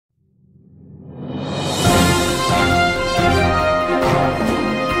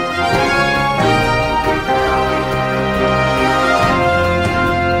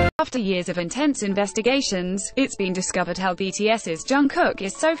After years of intense investigations, it's been discovered how BTS's Jungkook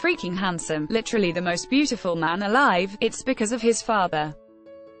is so freaking handsome, literally the most beautiful man alive. It's because of his father,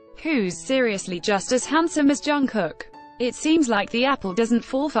 who's seriously just as handsome as Jungkook. It seems like the apple doesn't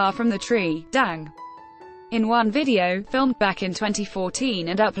fall far from the tree, dang. In one video, filmed back in 2014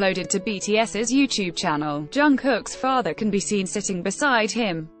 and uploaded to BTS's YouTube channel, Jungkook's father can be seen sitting beside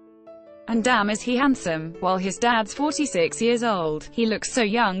him. And damn is he handsome. While his dad's 46 years old, he looks so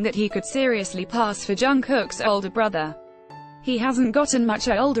young that he could seriously pass for Jungkook's older brother. He hasn't gotten much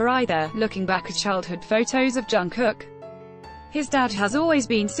older either. Looking back at childhood photos of Jungkook, his dad has always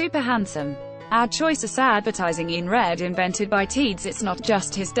been super handsome. Ad choices advertising in red invented by Teeds. It's not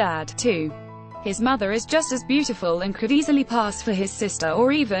just his dad, too. His mother is just as beautiful and could easily pass for his sister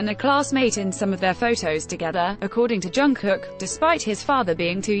or even a classmate in some of their photos together. According to Jungkook, despite his father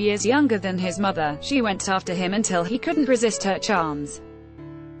being 2 years younger than his mother, she went after him until he couldn't resist her charms.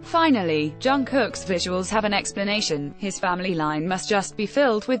 Finally, Jungkook's visuals have an explanation. His family line must just be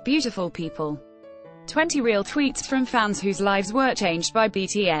filled with beautiful people. 20 real tweets from fans whose lives were changed by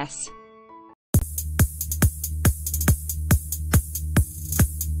BTS.